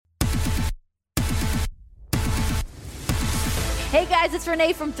Hey guys, it's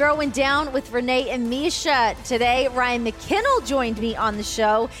Renee from Throwing Down with Renee and Misha. Today, Ryan McKinnell joined me on the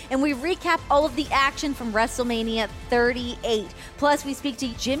show, and we recap all of the action from WrestleMania 38. Plus, we speak to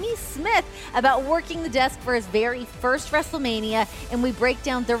Jimmy Smith about working the desk for his very first WrestleMania, and we break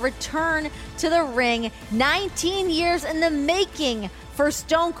down the return to the ring, 19 years in the making for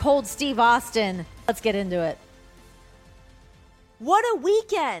Stone Cold Steve Austin. Let's get into it. What a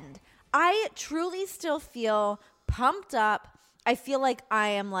weekend! I truly still feel pumped up. I feel like I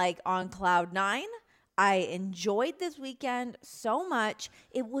am on cloud nine. I enjoyed this weekend so much.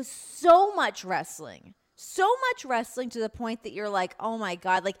 It was so much wrestling. So much wrestling to the point that you're like, oh my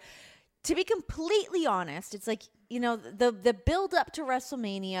God. To be completely honest, it's the build up to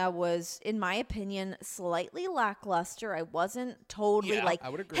WrestleMania was, in my opinion, slightly lackluster. I wasn't totally I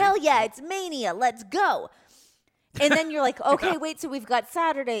would agree. hell yeah, it's Mania, let's go. And then you're like, okay, wait, so we've got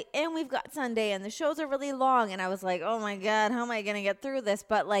Saturday and we've got Sunday and the shows are really long. And I was like, oh my God, how am I going to get through this?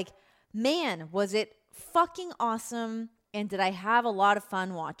 But man, was it fucking awesome. And did I have a lot of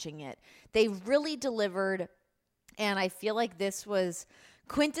fun watching it? They really delivered. And I feel like this was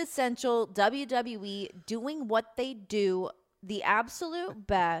quintessential WWE doing what they do the absolute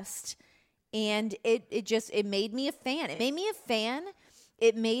best. And it made me a fan. It made me a fan.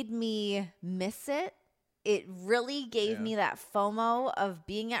 It made me miss it. It really gave me that FOMO of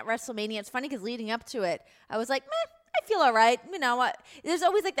being at WrestleMania. It's funny because leading up to it, I was like, meh, I feel all right. You know what? There's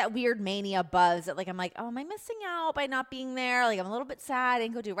always that weird Mania buzz that I'm like, oh, am I missing out by not being there? I'm a little bit sad. I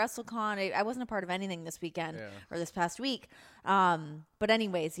didn't go do WrestleCon. I wasn't a part of anything this weekend or this past week. But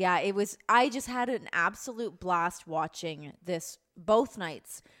anyways, I just had an absolute blast watching this both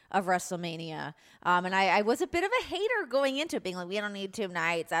nights of WrestleMania. And I was a bit of a hater going into it, being we don't need 2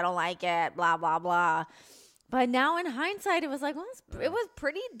 nights. I don't like it, blah, blah, blah. But now in hindsight, it was it was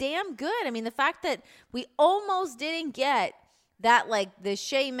pretty damn good. I mean, the fact that we almost didn't get that the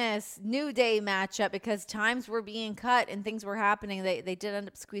Sheamus New Day matchup because times were being cut and things were happening. They did end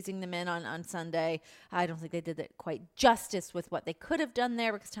up squeezing them in on Sunday. I don't think they did it quite justice with what they could have done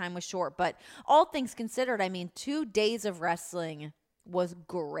there because time was short. But all things considered, I mean, 2 days of wrestling was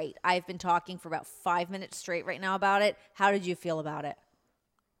great. I've been talking for about 5 minutes straight right now about it. How did you feel about it?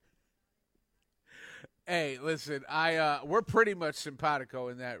 Hey, listen, we're pretty much simpatico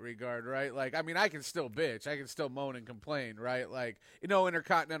in that regard, right? I can still bitch. I can still moan and complain, right? No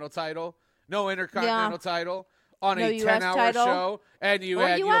Intercontinental title title on a 10-hour show. And you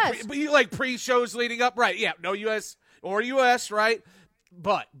had, pre-shows leading up, right? Yeah, no U.S. or U.S., right?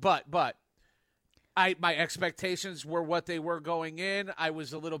 But my expectations were what they were going in. I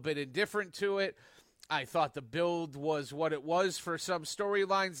was a little bit indifferent to it. I thought the build was what it was for some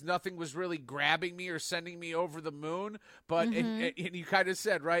storylines. Nothing was really grabbing me or sending me over the moon. But and you kind of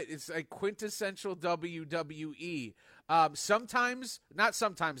said, right, it's quintessential WWE. Not sometimes,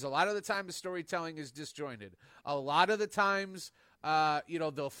 a lot of the time the storytelling is disjointed. A lot of the times,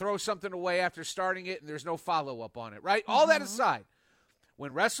 they'll throw something away after starting it and there's no follow-up on it, right? All that aside,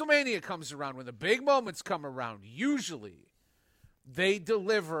 when WrestleMania comes around, when the big moments come around, usually they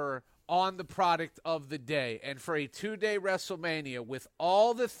deliver on the product of the day. And for a 2-day WrestleMania with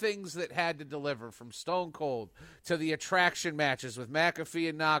all the things that had to deliver, from Stone Cold to the attraction matches with McAfee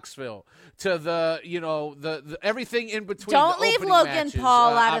and Knoxville to the everything in between. Don't leave Logan matches,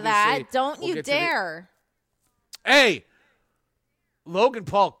 Paul out of that. Don't you dare. Hey, Logan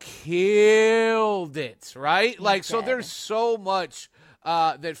Paul killed it, right? So there's so much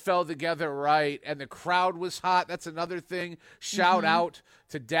that fell together right, and the crowd was hot. That's another thing. Shout out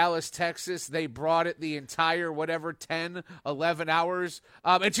to Dallas, Texas. They brought it the entire 10, 11 hours.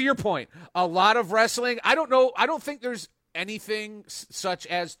 And to your point, a lot of wrestling. I don't think there's anything such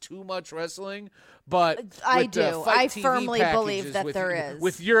as too much wrestling, but I do. I firmly believe that there is.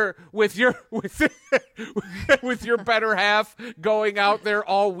 With your better half going out there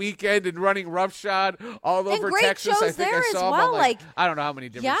all weekend and running roughshod all over Texas. Shows I think there I saw as well. them I don't know how many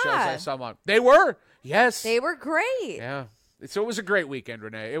different shows I saw them on. They were. Yes. They were great. Yeah. So it was a great weekend,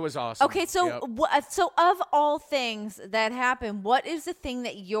 Renee. It was awesome. Okay, so so of all things that happened, what is the thing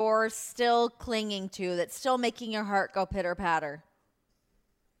that you're still clinging to, that's still making your heart go pitter-patter?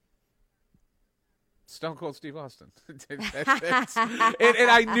 Stone Cold Steve Austin. and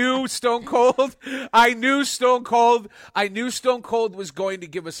I knew Stone Cold. I knew Stone Cold was going to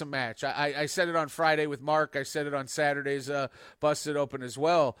give us a match. I said it on Friday with Mark. I said it on Saturday's Busted Open as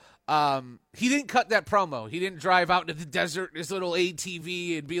well. He didn't cut that promo. He didn't drive out into the desert in his little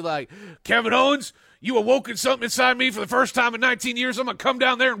ATV and be like, Kevin Owens, you awoken something inside me for the first time in 19 years. I'm going to come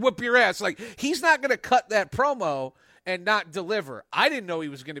down there and whip your ass. He's not going to cut that promo and not deliver. I didn't know he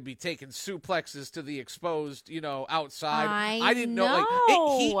was going to be taking suplexes to the exposed, outside. I didn't know.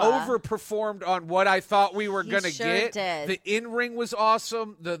 He overperformed on what I thought we were going to get. Did. The in-ring was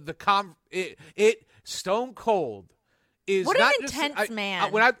awesome. Stone Cold is what not an intense just,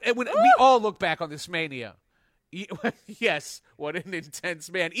 man. When we all look back on this Mania. Yes, what an intense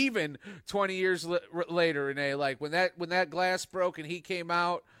man. Even 20 years later, Renee, like when that glass broke and he came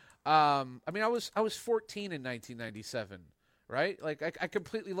out. I was 14 in 1997, right? Like I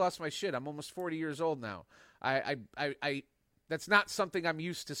completely lost my shit. I'm almost 40 years old now. I that's not something I'm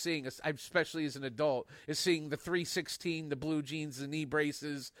used to seeing, especially as an adult, is seeing the 316, the blue jeans, the knee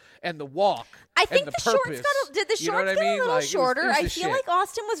braces, and the walk. I think and the shorts get a little shorter. I feel like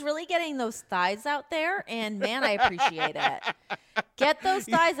Austin was really getting those thighs out there, and man, I appreciate it. Get those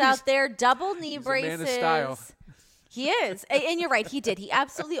thighs out there, double knee braces. A man of style. He is. And you're right. He did. He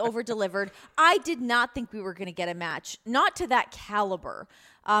absolutely over-delivered. I did not think we were going to get a match, not to that caliber.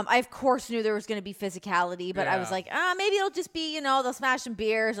 I, of course, knew there was going to be physicality, but I was like, maybe it'll just be, they'll smash some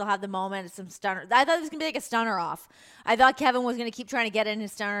beers, they'll have the moment, some stunner. I thought it was going to be like a stunner off. I thought Kevin was going to keep trying to get in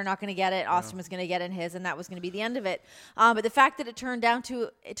his stunner, not going to get it. Austin was going to get in his, and that was going to be the end of it. But the fact that it turned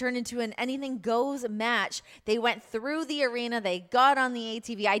into an anything goes match, they went through the arena, they got on the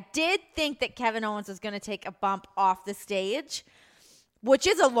ATV. I did think that Kevin Owens was going to take a bump off the stage, which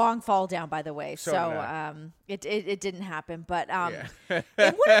is a long fall down, by the way. So it didn't happen. But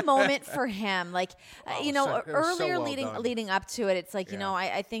what a moment for him. Like, earlier leading up to it, it's like,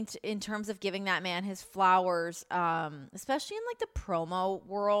 I think in terms of giving that man his flowers, especially in like the promo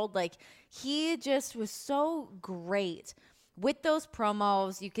world, like he just was so great with those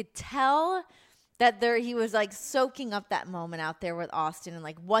promos. You could tell that he was like soaking up that moment out there with Austin and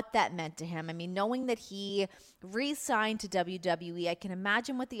like what that meant to him. I mean, knowing that he re-signed to WWE, I can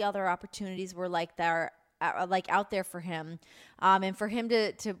imagine what the other opportunities were like there, like out there for him. And for him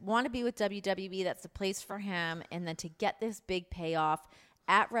to want to be with WWE, that's the place for him. And then to get this big payoff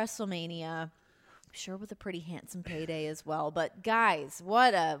at WrestleMania, I'm sure with a pretty handsome payday as well. But guys,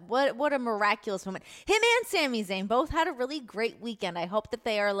 what a miraculous moment. Him and Sami Zayn both had a really great weekend. I hope that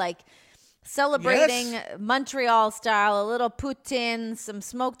they are like celebrating Montreal style, a little poutine, some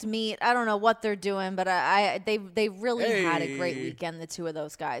smoked meat. I don't know what they're doing, but they really had a great weekend, the two of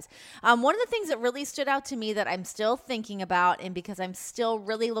those guys. One of the things that really stood out to me that I'm still thinking about, and because I'm still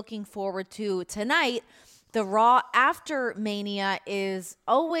really looking forward to tonight, the Raw after Mania is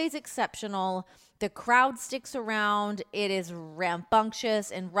always exceptional. The crowd sticks around. It is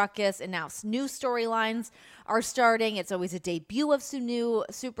rambunctious and ruckus, and now new storylines are starting. It's always a debut of some new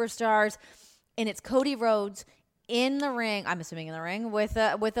superstars, and it's Cody Rhodes in the ring. I'm assuming in the ring with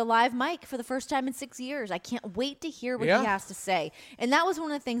a live mic for the first time in 6 years. I can't wait to hear what he has to say. And that was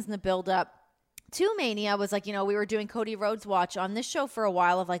one of the things in the build-up to Mania was like, we were doing Cody Rhodes watch on this show for a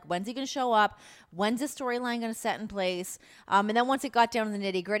while of like, when's he going to show up? When's the storyline going to set in place? And then once it got down to the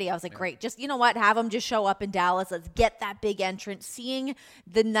nitty gritty, I was like, great, just, have him just show up in Dallas. Let's get that big entrance. Seeing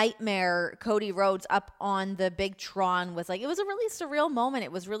the Nightmare Cody Rhodes up on the big Tron was like, it was a really surreal moment.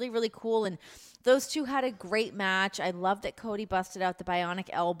 It was really, really cool. And those two had a great match. I love that Cody busted out the bionic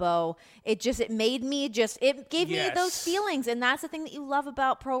elbow. It gave me those feelings. And that's the thing that you love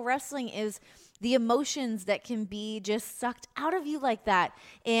about pro wrestling is the emotions that can be just sucked out of you like that.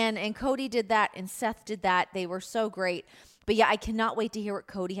 And Cody did that, and Seth did that. They were so great. But yeah, I cannot wait to hear what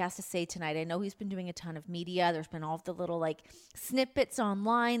Cody has to say tonight. I know he's been doing a ton of media. There's been all of the little like snippets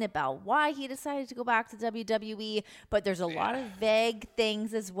online about why he decided to go back to WWE. But there's a lot of vague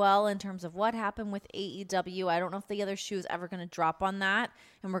things as well in terms of what happened with AEW. I don't know if the other shoe is ever going to drop on that,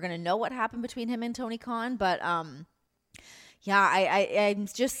 and we're going to know what happened between him and Tony Khan. But I'm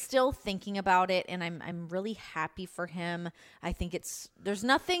just still thinking about it, and I'm really happy for him. I think there's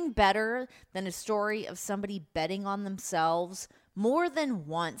nothing better than a story of somebody betting on themselves more than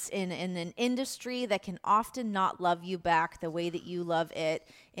once in an industry that can often not love you back the way that you love it,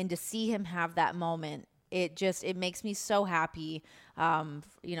 and to see him have that moment, it makes me so happy.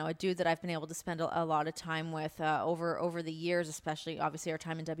 A dude that I've been able to spend a lot of time with over the years, especially obviously our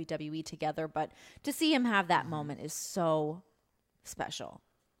time in WWE together, but to see him have that moment is so special.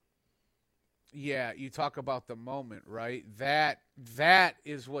 Yeah, you talk about the moment, right? That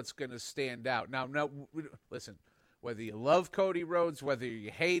is what's going to stand out. Now, listen, whether you love Cody Rhodes, whether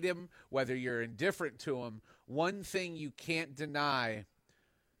you hate him, whether you're indifferent to him, one thing you can't deny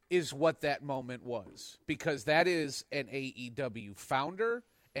is what that moment was, because that is an AEW founder,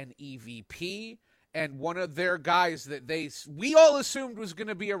 an EVP, and one of their guys that we all assumed was going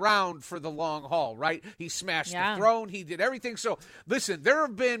to be around for the long haul, right? He smashed the throne. He did everything. So, listen, there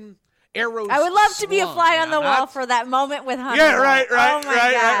have been, arrows. I would love to be a slung. fly on the I'm wall not- for that moment with Hunter. Yeah, right. Oh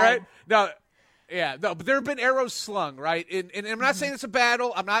my God. Right. No. Yeah, no, but there have been arrows slung, right? And I'm not saying it's a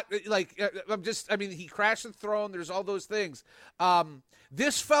battle. I'm not I mean, he crashed the throne. There's all those things.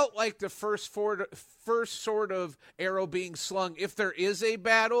 This felt like the first sort of arrow being slung. If there is a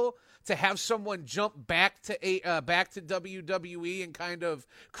battle, to have someone jump back to WWE and kind of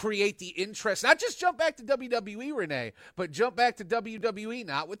create the interest, not just jump back to WWE, Renee, but jump back to WWE,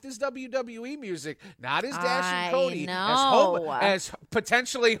 not with this WWE music, not as Dash and Cody, as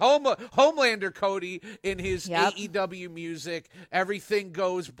potentially Homelander Cody in his AEW music. Everything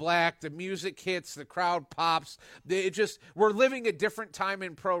goes black, the music hits, the crowd pops. We're living a different time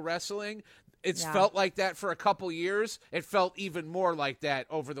in pro wrestling. It's felt like that for a couple years. It felt even more like that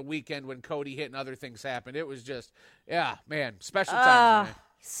over the weekend when Cody hit and other things happened. It was just, special times, man.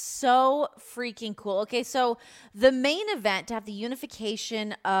 So freaking cool. Okay, so the main event to have the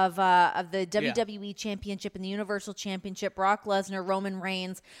unification of the WWE Championship and the Universal Championship, Brock Lesnar, Roman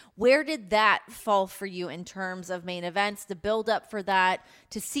Reigns, where did that fall for you in terms of main events, the build up for that,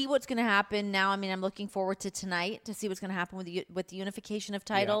 to see what's going to happen now? I mean, I'm looking forward to tonight to see what's going to happen with the unification of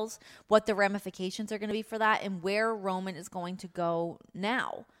titles, what the ramifications are going to be for that, and where Roman is going to go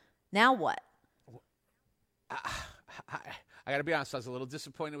now. Now what? I got to be honest, I was a little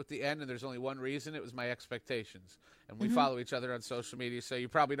disappointed with the end, and there's only one reason. It was my expectations. And we follow each other on social media, so you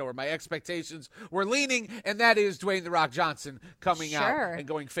probably know where my expectations were leaning, and that is Dwayne The Rock Johnson coming out and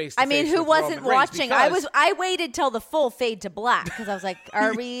going face-to-face. I mean, who wasn't watching? I waited till the full fade to black because I was like,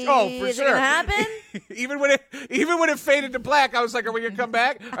 are we is it going to happen? even when it faded to black, I was like, are we going to come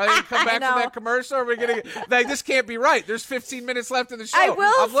back? Are they going to come back from that commercial? Are we going to like, this can't be right. There's 15 minutes left in the show.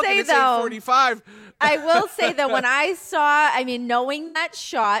 I'm looking at 8:45. I will say that when I saw, I mean, knowing that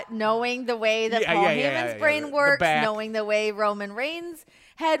shot, knowing the way that Paul Heyman's brain works, knowing the way Roman Reigns'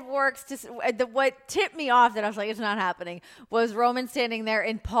 head works, what tipped me off that I was like, it's not happening, was Roman standing there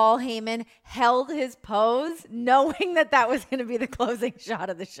and Paul Heyman held his pose, knowing that was going to be the closing shot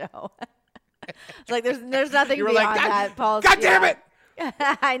of the show. It's like, there's nothing beyond that. Paul's, God damn it!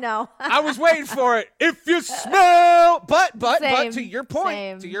 I know. I was waiting for it. If you smell, but to your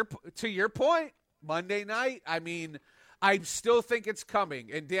point, to your point, Monday night, I mean, I still think it's coming.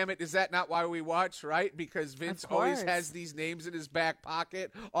 And damn it, is that not why we watch, right? Because Vince always has these names in his back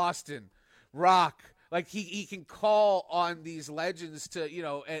pocket. Austin, Rock. Like, he can call on these legends to,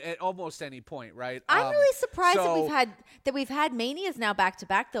 at almost any point, right? I'm really surprised that we've had Manias now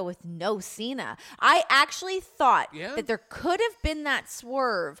back-to-back, though, with no Cena. I actually thought that there could have been that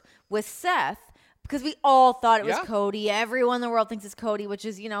swerve with Seth, because we all thought it was Cody. Everyone in the world thinks it's Cody, which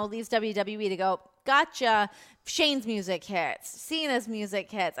is, leaves WWE to go, gotcha. Shane's music hits. Cena's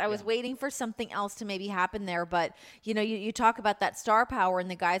music hits. I was waiting for something else to maybe happen there. But, you talk about that star power and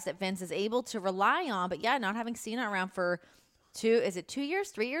the guys that Vince is able to rely on. But, not having Cena around for 2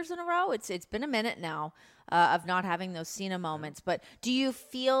 years, 3 years in a row? It's been a minute now of not having those Cena moments. But do you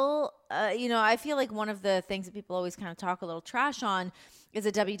feel, I feel like one of the things that people always kind of talk a little trash on is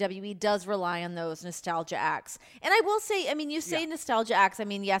that WWE does rely on those nostalgia acts. And I will say, I mean, you say nostalgia acts. I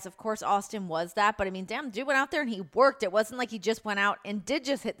mean, yes, of course, Austin was that. But, I mean, damn, dude went out there and he worked. It wasn't like he just went out and did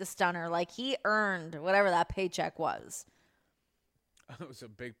just hit the stunner. Like, he earned whatever that paycheck was. It was a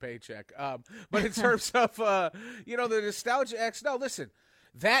big paycheck. But in terms of, the nostalgia acts, no, listen,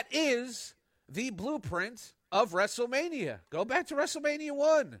 that is the blueprint of WrestleMania. Go back to WrestleMania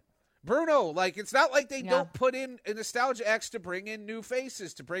 1. Bruno, like, it's not like they don't put in a nostalgia acts to bring in new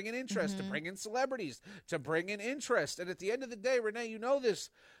faces, to bring in interest, to bring in celebrities, to bring in interest. And at the end of the day, Renee, you know this,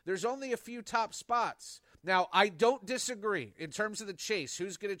 there's only a few top spots. Now, I don't disagree in terms of the chase.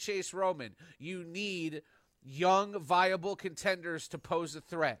 Who's going to chase Roman? You need young, viable contenders to pose a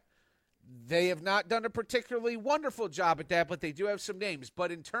threat. They have not done a particularly wonderful job at that, but they do have some names.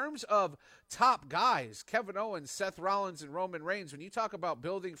 But in terms of top guys, Kevin Owens, Seth Rollins, and Roman Reigns, when you talk about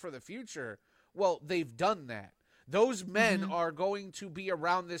building for the future, well, they've done that. Those men are going to be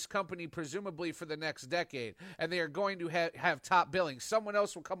around this company presumably for the next decade, and they are going to have top billing. Someone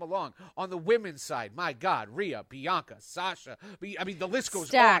else will come along. On the women's side, my God, Rhea, Bianca, Sasha. I mean, the list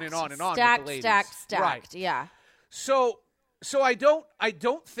goes on and on and on with the ladies. Stacked, right. Yeah. So I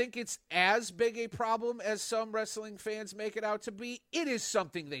don't think it's as big a problem as some wrestling fans make it out to be. It is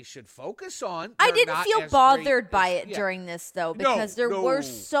something they should focus on. I didn't feel bothered by it during this, though, because there were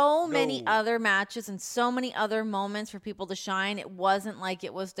so many other matches and so many other moments for people to shine. It wasn't like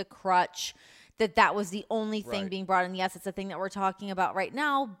it was the crutch that was the only thing being brought in. Yes, it's the thing that we're talking about right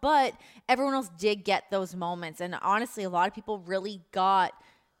now, but everyone else did get those moments. And honestly, a lot of people really got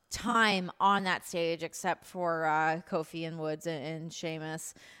time on that stage except for Kofi and Woods and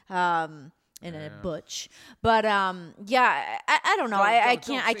Sheamus. In a Butch, but yeah, I don't know. I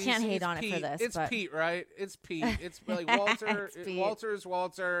can't hate on Pete. it for this. It's but. Pete, right? It's Pete. It's like Walter. Walter is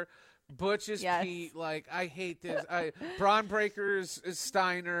Walter. Butch is Pete. Like, I hate this. Braun Breaker's is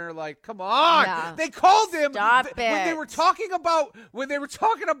Steiner. Like, come on. Yeah. They called him Stop it. when they were talking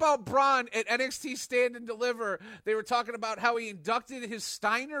about Braun at NXT Stand and Deliver. They were talking about how he inducted his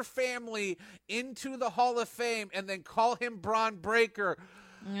Steiner family into the Hall of Fame and then call him Braun Breaker.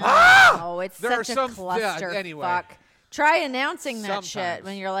 Oh, it's such a cluster. Anyway. Fuck. Try announcing that shit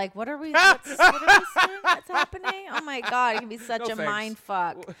when you're like, what are we saying? What's happening? Oh my God. It can be such a mind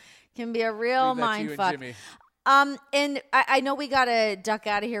fuck. It can be a real mind fuck. And I know we got to duck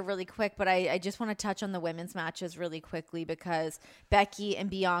out of here really quick, but I just want to touch on the women's matches really quickly because Becky and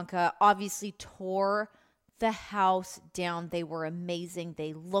Bianca obviously tore the house down. They were amazing.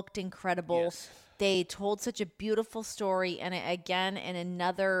 They looked incredible. Yes. They told such a beautiful story. And again, in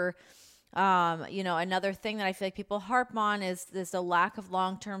another, another thing that I feel like people harp on is the lack of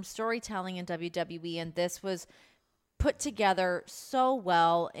long-term storytelling in WWE. And this was put together so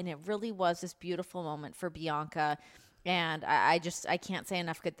well. And it really was this beautiful moment for Bianca. And I can't say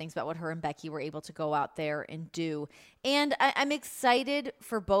enough good things about what her and Becky were able to go out there and do. And I'm excited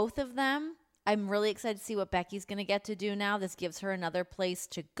for both of them. I'm really excited to see what Becky's going to get to do now. This gives her another place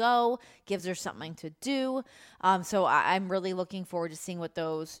to go, gives her something to do. So I'm really looking forward to seeing what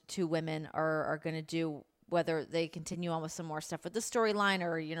those two women are going to do, whether they continue on with some more stuff with the storyline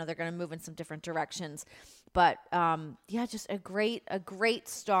or, they're going to move in some different directions. But, just a great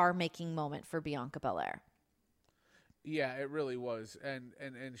star-making moment for Bianca Belair. Yeah, it really was. And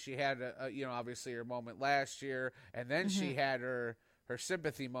she had, obviously her moment last year, and then she had her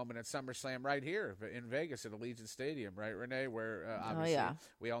sympathy moment at SummerSlam right here in Vegas at Allegiant Stadium, right, Renee? Where obviously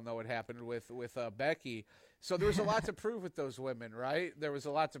we all know what happened with Becky. So there was a lot to prove with those women, right? There was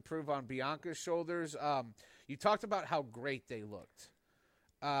a lot to prove on Bianca's shoulders. You talked about how great they looked.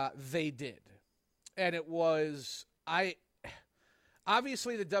 They did. And it was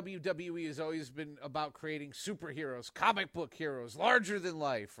obviously the WWE has always been about creating superheroes, comic book heroes, larger than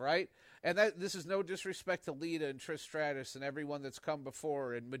life, right? And this is no disrespect to Lita and Trish Stratus and everyone that's come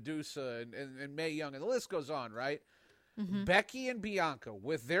before, and Medusa and Mae Young, and the list goes on, right? Mm-hmm. Becky and Bianca,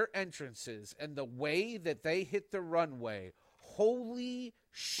 with their entrances and the way that they hit the runway, holy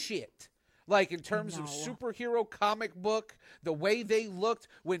shit. Like, in terms of superhero comic book, the way they looked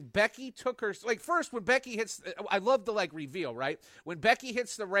when Becky took her, first when Becky hits, I love the reveal, right? When Becky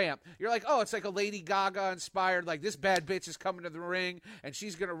hits the ramp, you're like, oh, it's like a Lady Gaga inspired, like this bad bitch is coming to the ring and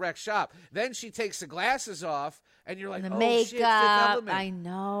she's going to wreck shop. Then she takes the glasses off and you're like, the oh makeup, shit, Fifth Element. I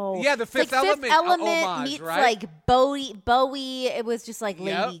know. Yeah, the Fifth Element homage, meets right? Bowie. It was just like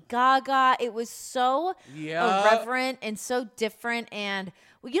Lady Gaga. It was so irreverent and so different. And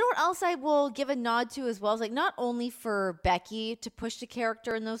you know what else I will give a nod to as well is not only for Becky to push the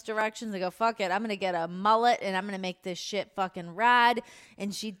character in those directions. They go, fuck it, I'm going to get a mullet and I'm going to make this shit fucking rad.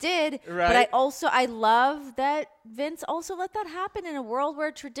 And she did. Right. But I love that Vince also let that happen in a world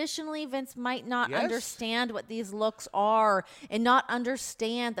where traditionally Vince might not understand what these looks are and not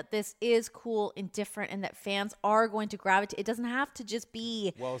understand that this is cool and different and that fans are going to gravitate. It doesn't have to just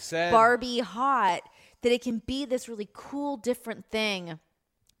be Barbie hot, that it can be this really cool, different thing.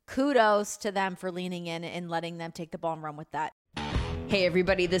 Kudos to them for leaning in and letting them take the ball and run with that. Hey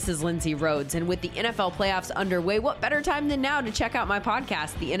everybody, this is Lindsay Rhodes, and with the NFL playoffs underway, what better time than now to check out my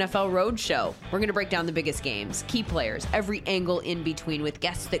podcast, The NFL Road Show. We're going to break down the biggest games, key players, every angle in between with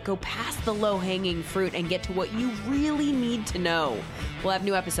guests that go past the low-hanging fruit and get to what you really need to know. We'll have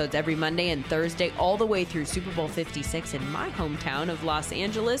new episodes every Monday and Thursday all the way through Super Bowl 56 in my hometown of Los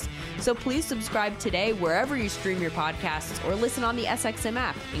Angeles. So please subscribe today wherever you stream your podcasts or listen on the SXM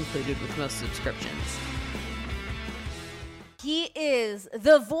app, included with most subscriptions. He is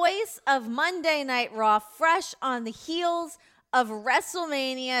the voice of Monday Night Raw, fresh on the heels of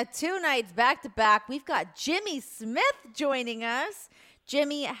WrestleMania, 2 nights back-to-back. We've got Jimmy Smith joining us.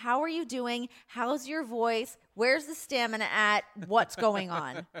 Jimmy, how are you doing? How's your voice? Where's the stamina at? What's going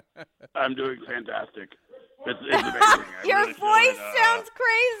on? I'm doing fantastic. It's amazing. Your really voice sounds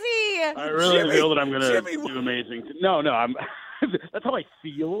crazy. I really feel that I'm going to do amazing. No, I'm. That's how I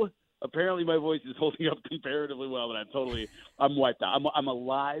feel. Apparently, my voice is holding up comparatively well, and I'm wiped out. I'm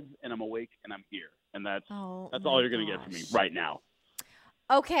alive, and I'm awake, and I'm here, and that's all you're going to get from me right now.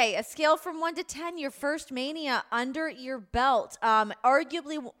 Okay, a scale from 1 to 10, your first Mania under your belt.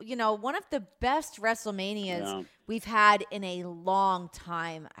 Arguably, one of the best WrestleManias we've had in a long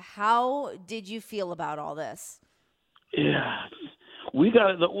time. How did you feel about all this? Yeah.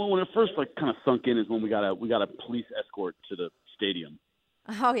 when it first kind of sunk in is when we got a police escort to the stadium.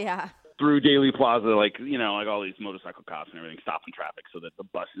 Oh yeah. Through Daily Plaza, like all these motorcycle cops and everything stopping traffic so that the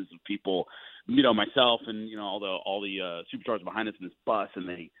buses of people, myself and all the superstars behind us in this bus, and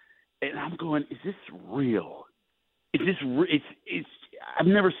I'm going, is this real? Is this it's I've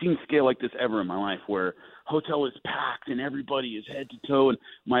never seen scale like this ever in my life, where hotel is packed and everybody is head to toe, and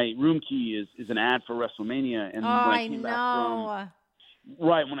my room key is an ad for WrestleMania. And when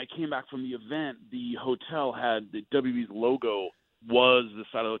I came back from the event, the hotel had the WWE's logo was the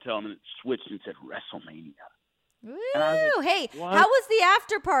side of the hotel, and then it switched and said WrestleMania. Woo! Like, hey, what? How was the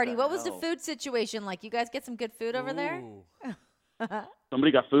after party? What was the food situation like? You guys get some good food over there?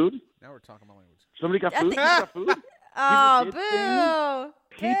 Somebody got food? Now we're talking my language. Somebody got food? People got food? Oh, boo!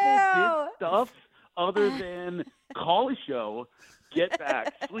 People did stuff other than call a show, get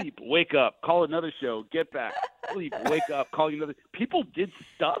back, sleep, wake up, call another show, get back, sleep, wake up, call another. People did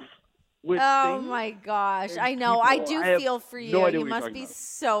stuff with things. My gosh. I know. I do feel for you. No idea you what you're must talking be about.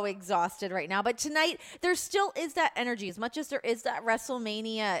 so exhausted right now. But tonight, there still is that energy. As much as there is that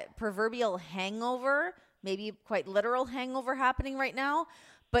WrestleMania proverbial hangover, maybe quite literal hangover happening right now.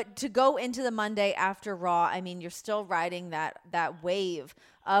 But to go into the Monday after Raw, I mean, you're still riding that wave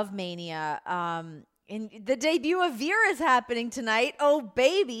of Mania. And the debut of Veer is happening tonight. Oh,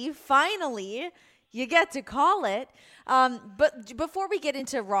 baby, finally, you get to call it. But before we get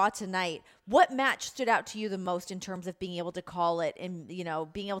into Raw tonight, what match stood out to you the most in terms of being able to call it and,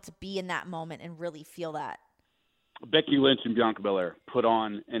 being able to be in that moment and really feel that? Becky Lynch and Bianca Belair put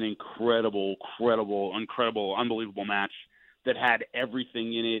on an incredible, unbelievable match that had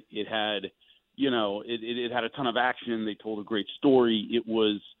everything in it. It had, it had a ton of action. They told a great story. It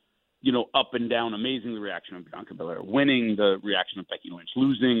was, up and down, amazing, the reaction of Bianca Belair, winning, the reaction of Becky Lynch,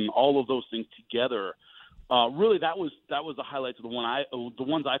 losing, all of those things together. Really, that was the highlights of the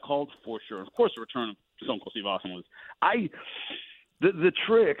ones I called for sure. Of course, the return of Stone Cold Steve Austin was. The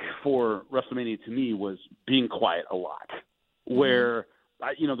trick for WrestleMania to me was being quiet a lot, where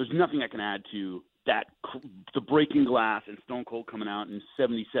there's nothing I can add to that, the breaking glass and Stone Cold coming out and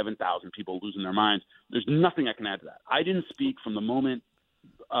 77,000 people losing their minds. There's nothing I can add to that. I didn't speak from the moment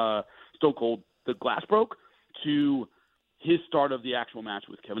Stone Cold, the glass broke, to his start of the actual match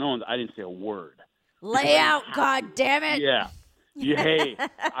with Kevin Owens. I didn't say a word. Lay out, God damn it! Yeah. Hey,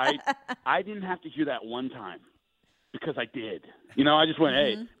 I didn't have to hear that one time because I did. I just went,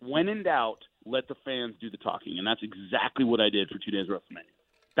 hey, when in doubt, let the fans do the talking, and that's exactly what I did for 2 days of WrestleMania.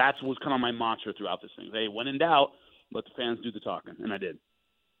 That was kind of my mantra throughout this thing. Hey, when in doubt, let the fans do the talking, and I did.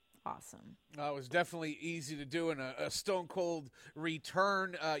 Awesome. It was definitely easy to do, and a Stone Cold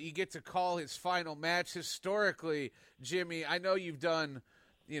return. You get to call his final match. Historically, Jimmy, I know you've done,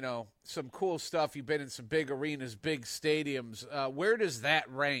 some cool stuff. You've been in some big arenas, big stadiums. Where does that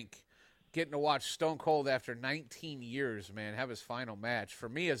rank, getting to watch Stone Cold after 19 years, man, have his final match? For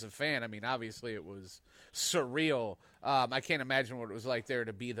me as a fan, I mean, obviously it was surreal. I can't imagine what it was like there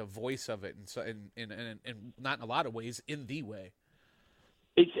to be the voice of it, and so, in not in a lot of ways, in the way.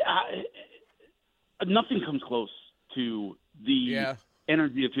 It's nothing comes close to the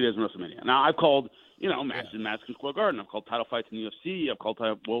energy of 2 days of WrestleMania. Now, I've called, matches in Madison Square Garden. I've called title fights in the UFC. I've called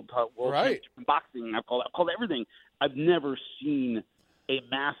world championship in boxing. I've called everything. I've never seen a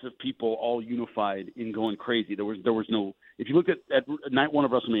mass of people all unified in going crazy. There was no. If you looked at night one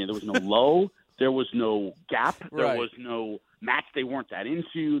of WrestleMania, there was no low. There was no gap. There was no match they weren't that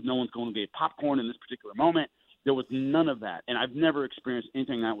into. No one's going to get popcorn in this particular moment. There was none of that. And I've never experienced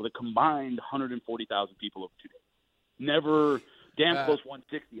anything like that with a combined 140,000 people over 2 days. Never, damn close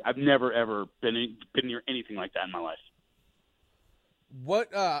 160. I've never, ever been near anything like that in my life.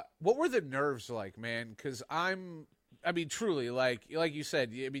 What were the nerves like, man? Because truly, like you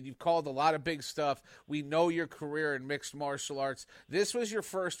said, you've called a lot of big stuff. We know your career in mixed martial arts. This was your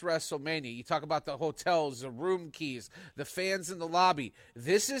first WrestleMania. You talk about the hotels, the room keys, the fans in the lobby.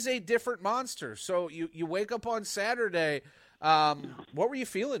 This is a different monster. So you wake up on Saturday. What were you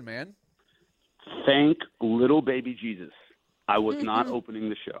feeling, man? Thank little baby Jesus I was not opening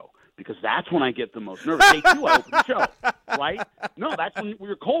the show, because that's when I get the most nervous. Day 2, I open the show, right? No, that's when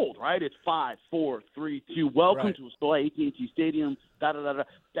we're cold, right? It's 5, 4, 3, 2. Welcome to AT&T Stadium. Da-da-da-da.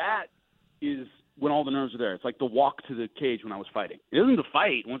 That is when all the nerves are there. It's like the walk to the cage when I was fighting. It isn't the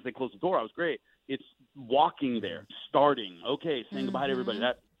fight. Once they closed the door, I was great. It's walking there, starting, saying goodbye to everybody.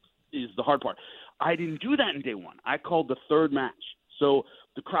 That is the hard part. I didn't do that in day 1. I called the third match. So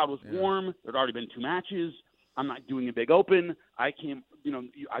the crowd was warm. There'd already been 2 matches. I'm not doing a big open. I came,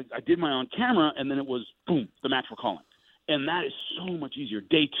 I did my on camera, and then it was, boom, the match we're calling. And that is so much easier.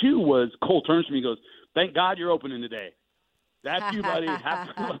 Day 2 was Cole turns to me and goes, thank God you're opening today. That's you, buddy.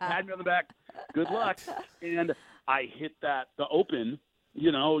 Pat me on the back. Good luck. And I hit the open.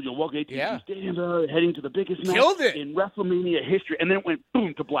 You'll walk AT&T Stadium, heading to the biggest match in WrestleMania history, and then it went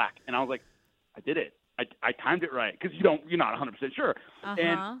boom to black, and I was like, I did it. I timed it right because you're not 100% sure,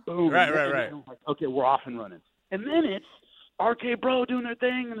 and boom, right. And like, okay, we're off and running, and then it's RK Bro doing their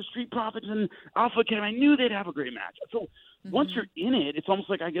thing, and the Street Profits and Alpha Academy. I knew they'd have a great match. So once you're in it, it's almost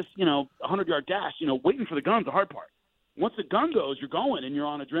like 100-yard dash. Waiting for the gun's the hard part. Once the gun goes, you're going, and you're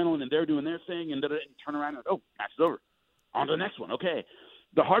on adrenaline, and they're doing their thing, and turn around and match is over. On to the next one. Okay.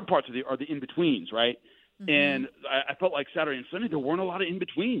 The hard parts are the in-betweens, right? Mm-hmm. And I felt like Saturday and Sunday, there weren't a lot of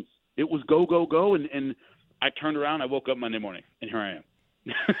in-betweens. It was go, go, go. And I turned around. I woke up Monday morning, and here I am.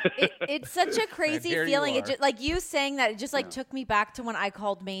 It's such a crazy feeling. It just, like you saying that, it just took me back to when I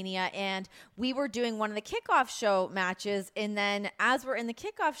called Mania, and we were doing one of the kickoff show matches. And then as we're in the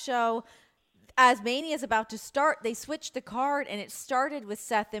kickoff show, as Mania is about to start, they switched the card, and it started with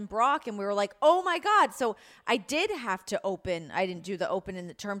Seth and Brock, and we were like, oh my God. So I did have to open. I didn't do the open in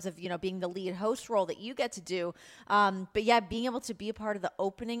the terms of, being the lead host role that you get to do. But yeah, being able to be a part of the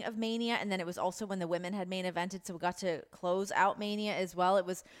opening of Mania, and then it was also when the women had main evented, so we got to close out Mania as well. It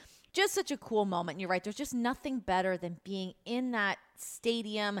was just such a cool moment. And you're right. There's just nothing better than being in that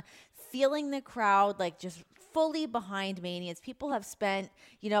stadium, feeling the crowd, like just fully behind Mania. People have spent,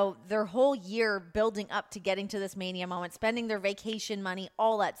 their whole year building up to getting to this Mania moment, spending their vacation money,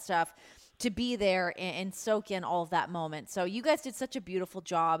 all that stuff to be there and soak in all of that moment. So you guys did such a beautiful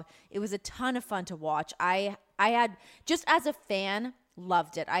job. It was a ton of fun to watch. I had, just as a fan,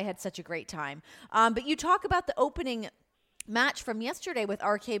 loved it. I had such a great time. But you talk about the opening match from yesterday with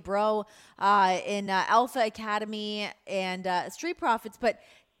RK Bro in Alpha Academy and Street Profits, but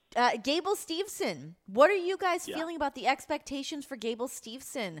Gable Steveson, what are you guys feeling about the expectations for Gable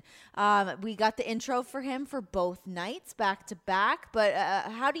Steveson? We got the intro for him for both nights back to back, but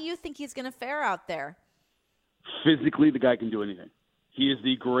how do you think he's going to fare out there? Physically, the guy can do anything. He is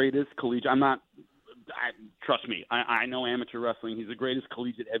the greatest collegiate. Trust me, I know amateur wrestling. He's the greatest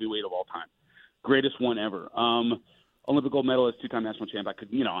collegiate heavyweight of all time. Greatest one ever. Olympic gold medalist, two-time national champ.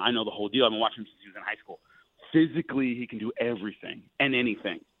 I know the whole deal. I've been watching him since he was in high school. Physically, he can do everything and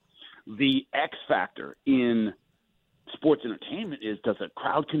anything. The X factor in sports entertainment is, does a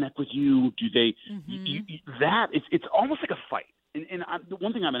crowd connect with you? Do they it's almost like a fight. And the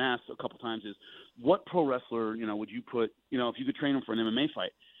one thing I've been asked a couple times is, what pro wrestler, would you put, if you could train him for an MMA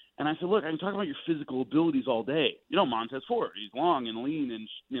fight? And I said, look, I can talk about your physical abilities all day. Montez Ford, he's long and lean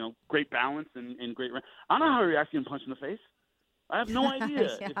and, great balance and great. I don't know how he reacts getting punched in the face. I have no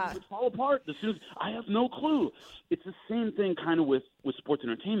idea. If he would fall apart as soon as I have no clue. It's the same thing kind of with sports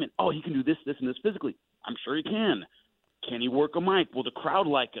entertainment. Oh, he can do this, this, and this physically. I'm sure he can. Can he work a mic? Will the crowd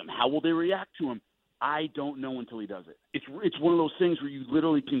like him? How will they react to him? I don't know until he does it. It's one of those things where you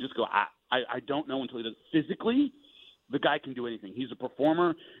literally can just go, I don't know until he does it. Physically, the guy can do anything. He's a performer,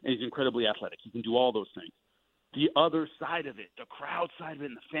 and he's incredibly athletic. He can do all those things. The other side of it, the crowd side of it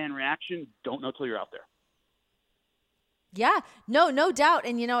and the fan reaction, don't know till you're out there. Yeah, no doubt.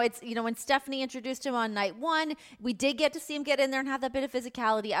 And, it's, when Stephanie introduced him on night one, we did get to see him get in there and have that bit of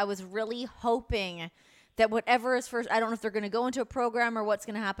physicality. I was really hoping that whatever is first, I don't know if they're going to go into a program or what's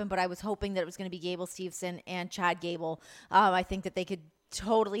going to happen, but I was hoping that it was going to be Gable Steveson and Chad Gable. I think that they could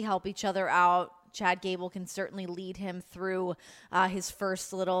totally help each other out. Chad Gable can certainly lead him through his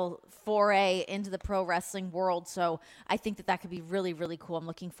first little foray into the pro wrestling world. So I think that could be really, really cool. I'm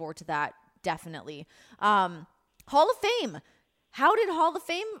looking forward to that, definitely. Hall of Fame. How did Hall of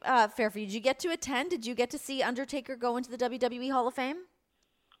Fame fare for you? Did you get to attend? Did you get to see Undertaker go into the WWE Hall of Fame?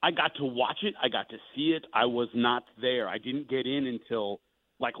 I got to watch it. I got to see it. I was not there. I didn't get in until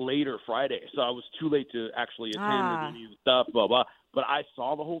later Friday, so I was too late to actually attend any of the stuff, blah, blah. But I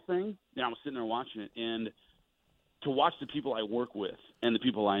saw the whole thing, and I was sitting there watching it. And to watch the people I work with and the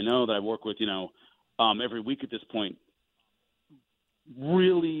people I know that I work with, every week at this point,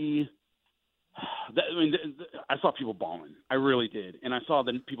 really – I saw people bawling. I really did. And I saw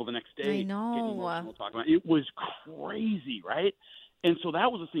the people the next day getting emotional talking about it. It was crazy, right? And so that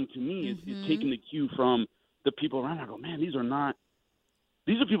was the thing to me is taking the cue from the people around. I go, man, these are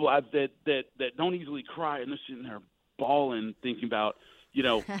people that don't easily cry, and they're sitting there bawling, thinking about,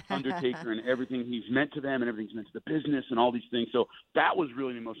 Undertaker and everything he's meant to them and everything he's meant to the business and all these things. So that was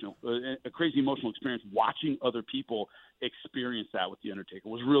really a crazy emotional experience. Watching other people experience that with the Undertaker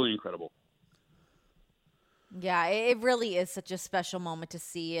was really incredible. Yeah, it really is such a special moment to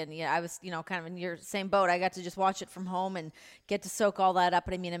see. And yeah, I was, kind of in your same boat. I got to just watch it from home and get to soak all that up.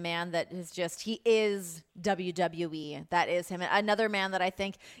 But I mean, a man that is he is WWE. That is him. Another man that I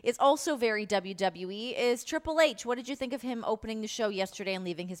think is also very WWE is Triple H. What did you think of him opening the show yesterday and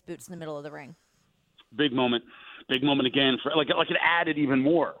leaving his boots in the middle of the ring? Big moment again. For like it added even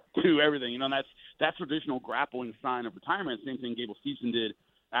more to everything. That's traditional grappling sign of retirement. Same thing Gable Steveson did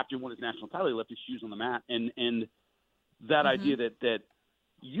after he won his national title. He left his shoes on the mat, and that idea that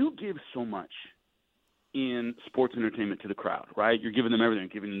you give so much in sports entertainment to the crowd, right? You're giving them everything,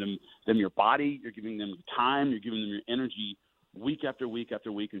 giving them your body, you're giving them your time, you're giving them your energy week after week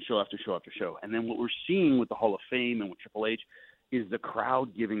after week, and show after show after show. And then what we're seeing with the Hall of Fame and with Triple H is the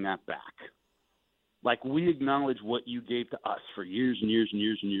crowd giving that back. Like, we acknowledge what you gave to us for years and years and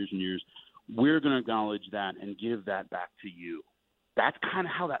years and years and years. We're going to acknowledge that and give that back to you. That's kind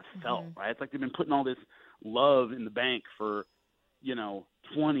of how that felt, right? It's like they've been putting all this love in the bank for,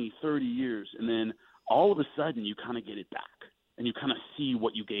 20, 30 years. And then all of a sudden you kind of get it back and you kind of see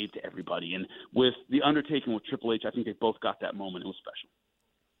what you gave to everybody. And with The Undertaker and with Triple H, I think they both got that moment. It was special.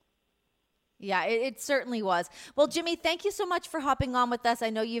 Yeah, it certainly was. Well, Jimmy, thank you so much for hopping on with us. I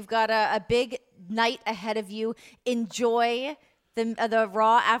know you've got a big night ahead of you. Enjoy the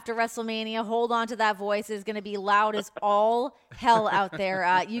Raw after WrestleMania. Hold on to that voice. It's going to be loud as all hell out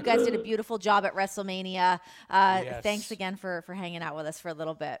there. You guys did a beautiful job at WrestleMania. Yes. Thanks again for hanging out with us for a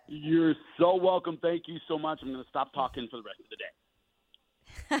little bit. You're so welcome. Thank you so much. I'm going to stop talking for the rest of the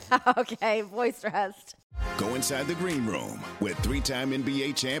day. Okay, voice rest. Go inside the green room with three-time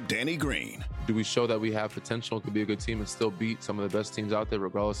NBA champ Danny Green. Do we show that we have potential, could be a good team, and still beat some of the best teams out there,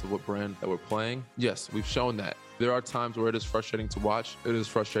 regardless of what brand that we're playing? Yes, we've shown that. There are times where it is frustrating to watch. It is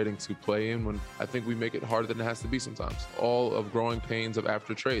frustrating to play in when I think we make it harder than it has to be sometimes. All of growing pains of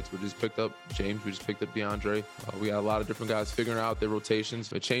after trades. We just picked up James. We just picked up DeAndre. We got a lot of different guys figuring out their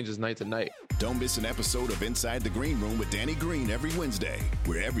rotations. It changes night to night. Don't miss an episode of Inside the Green Room with Danny Green every Wednesday,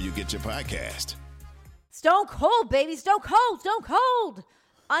 wherever you get your podcast. Stone Cold, baby. Stone Cold. Stone Cold.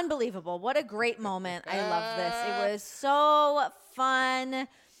 Unbelievable. What a great moment. I love this. It was so fun.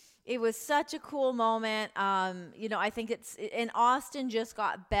 It was such a cool moment. I think Austin just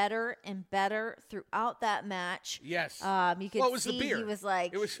got better and better throughout that match. Yes. You could What was see the beer? He was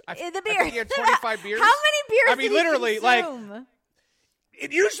like, the beer. I think he had 25 beers. How many beers I mean, did literally, he consume?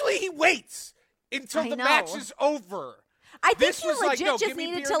 Usually he waits until I the know. match is over. I think This he was legit like, no, just give me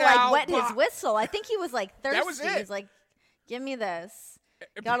needed beer to now, wet his bah. whistle. I think he was like thirsty. That was it. He was like, give me this.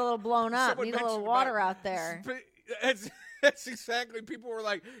 Got a little blown up. Someone Need a little mentioned water about- out there. That's exactly. People were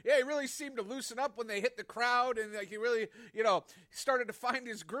like, "Yeah, he really seemed to loosen up when they hit the crowd, and like he really, started to find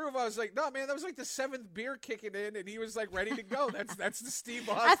his groove." I was like, "No, man, that was like the 7th beer kicking in, and he was like ready to go." That's the Steve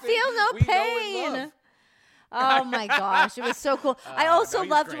Austin. I feel no we know and pain. love. Oh my gosh, it was so cool. I also no,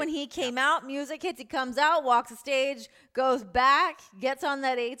 he's loved great. when he came out, music hits, he comes out, walks the stage, goes back, gets on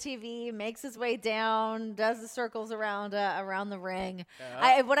that ATV, makes his way down, does the circles around the ring.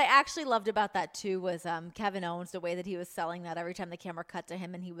 What I actually loved about that too was Kevin Owens, the way that he was selling that every time the camera cut to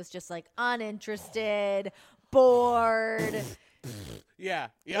him and he was just like uninterested, bored. Yeah,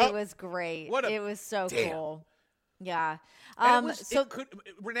 yep. It was great. What a- it was so damn. cool. Yeah. And So it could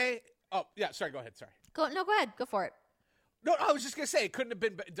Renee. Oh yeah, sorry. Go ahead. Sorry. go ahead, go for it. No, I was just gonna say it couldn't have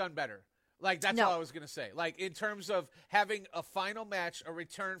been done better. Like that's No. all I was gonna say. Like in terms of having a final match, a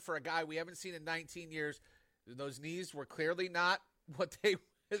return for a guy we haven't seen in 19 years. Those knees were clearly not what they.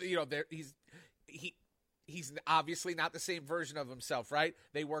 He's obviously not the same version of himself, right?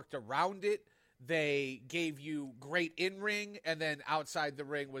 They worked around it. They gave you great in-ring, and then outside the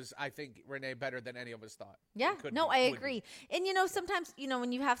ring was, I think, Renee, better than any of us thought. Yeah, It could no, be, I would be. agree. And, sometimes,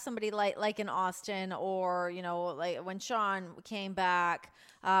 when you have somebody like in Austin or, like when Sean came back,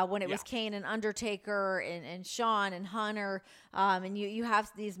 when it was Kane and Undertaker and Sean and Hunter, and you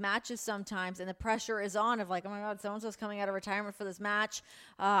have these matches sometimes and the pressure is on of like, oh my God, so-and-so's coming out of retirement for this match.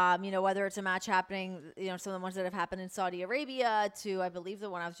 Whether it's a match happening, some of the ones that have happened in Saudi Arabia to, I believe the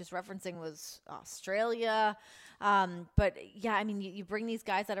one I was just referencing was Australia. But yeah, I mean, you bring these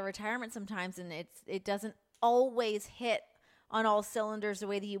guys out of retirement sometimes and it doesn't always hit on all cylinders the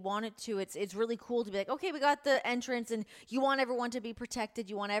way that you want it to. It's really cool to be like, okay, we got the entrance and you want everyone to be protected.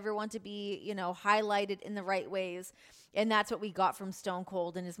 You want everyone to be, highlighted in the right ways. And that's what we got from Stone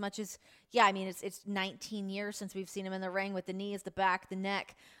Cold. And as much as, yeah, I mean, it's 19 years since we've seen him in the ring with the knees, the back, the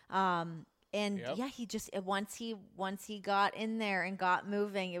neck. Yeah, he just once he got in there and got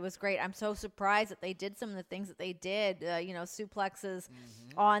moving, it was great. I'm so surprised that they did some of the things that they did. Suplexes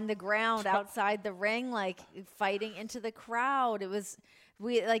on the ground outside the ring, like fighting into the crowd.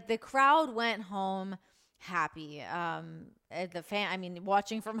 The crowd went home happy.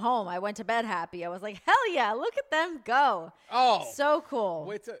 Watching from home, I went to bed happy. I was like, hell yeah, look at them go. Oh, so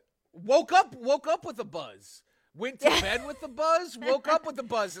cool. Woke up with a buzz. Went to bed with the buzz, woke up with the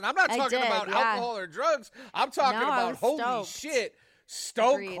buzz. And I'm not talking about alcohol or drugs. I'm talking about holy shit,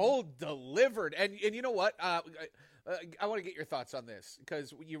 Stone Cold delivered. And you know what? I want to get your thoughts on this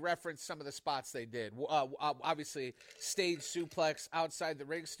because you referenced some of the spots they did. Obviously, stage suplex, outside the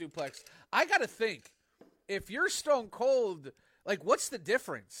ring suplex. I got to think, if you're Stone Cold, like, what's the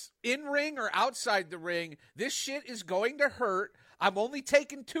difference? In ring or outside the ring, this shit is going to hurt. I'm only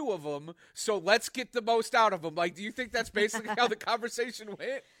taking 2 of them, so let's get the most out of them. Like, do you think that's basically how the conversation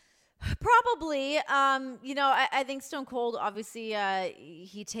went? Probably. I think Stone Cold, obviously,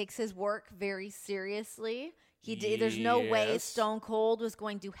 he takes his work very seriously. There's no way Stone Cold was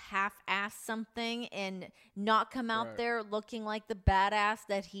going to half-ass something and not come out there looking like the badass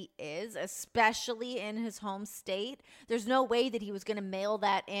that he is, especially in his home state. There's no way that he was going to mail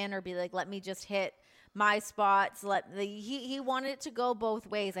that in or be like, let me just hit my spots. He wanted it to go both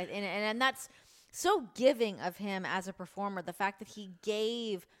ways. And that's so giving of him as a performer. The fact that he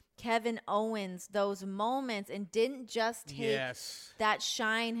gave Kevin Owens those moments and didn't just take that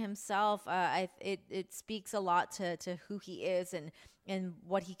shine himself. It speaks a lot to who he is and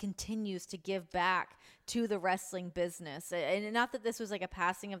what he continues to give back to the wrestling business. And not that this was like a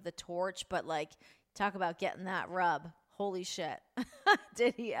passing of the torch, but like, talk about getting that rub. Holy shit.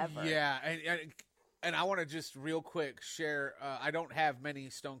 Did he ever? Yeah. And I want to just real quick share, I don't have many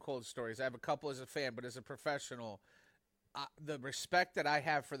Stone Cold stories. I have a couple as a fan, but as a professional, the respect that I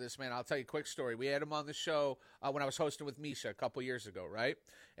have for this man, I'll tell you a quick story. We had him on the show when I was hosting with Misha a couple years ago, right?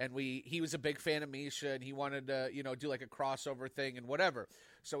 And he was a big fan of Misha, and he wanted to, do like a crossover thing and whatever.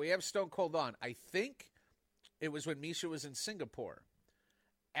 So we have Stone Cold on. I think it was when Misha was in Singapore.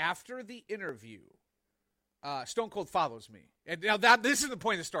 After the interview, Stone Cold follows me. And now this is the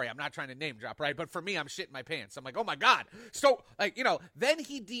point of the story. I'm not trying to name drop, right? But for me, I'm shitting my pants. I'm like, oh my God. Then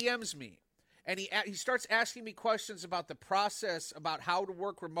he DMs me. And he starts asking me questions about the process, about how to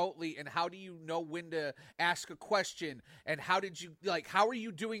work remotely, and how do you know when to ask a question, and how are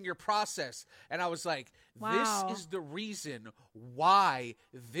you doing your process? And I was like, wow. This is the reason why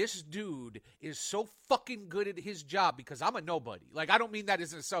this dude is so fucking good at his job, because I'm a nobody. Like, I don't mean that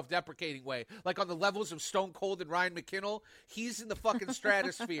as in a self-deprecating way. Like, on the levels of Stone Cold and Ryan McKinnell, he's in the fucking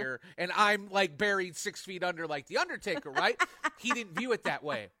stratosphere, and I'm, like, buried 6 feet under like The Undertaker, right? He didn't view it that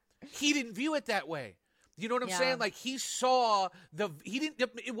way. You know what I'm saying? Like, he saw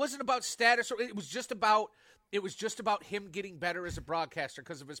it wasn't about status, or it was just about him getting better as a broadcaster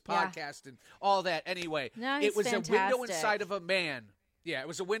because of his podcast and all that. Anyway, it was fantastic. A window inside of a man. Yeah, it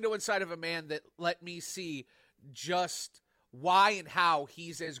was a window inside of a man that let me see just why and how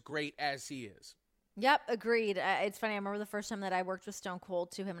he's as great as he is. Yep, agreed. It's funny. I remember the first time that I worked with Stone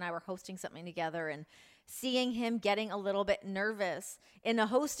Cold, him and I were hosting something together, and seeing him getting a little bit nervous in a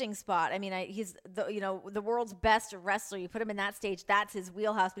hosting spot. I mean, he's the world's best wrestler. You put him in that stage, that's his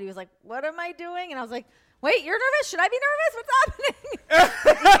wheelhouse. But he was like, "What am I doing?" And I was like, "Wait, you're nervous? Should I be nervous? What's happening?"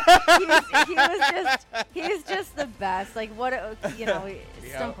 He's just the best. Like,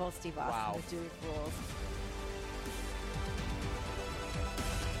 Stone Cold Steve Austin. Wow. The dude rules.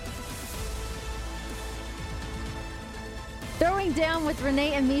 Throwing Down with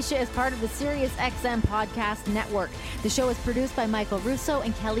Renee and Misha is part of the SiriusXM Podcast Network. The show is produced by Michael Russo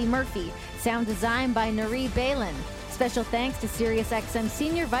and Kelly Murphy. Sound design by Nari Balin. Special thanks to SiriusXM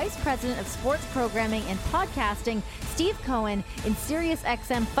Senior Vice President of Sports Programming and Podcasting, Steve Cohen, and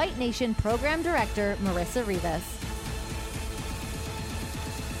SiriusXM Fight Nation Program Director, Marissa Rivas.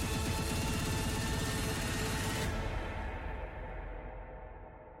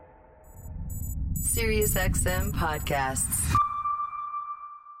 SiriusXM Podcasts.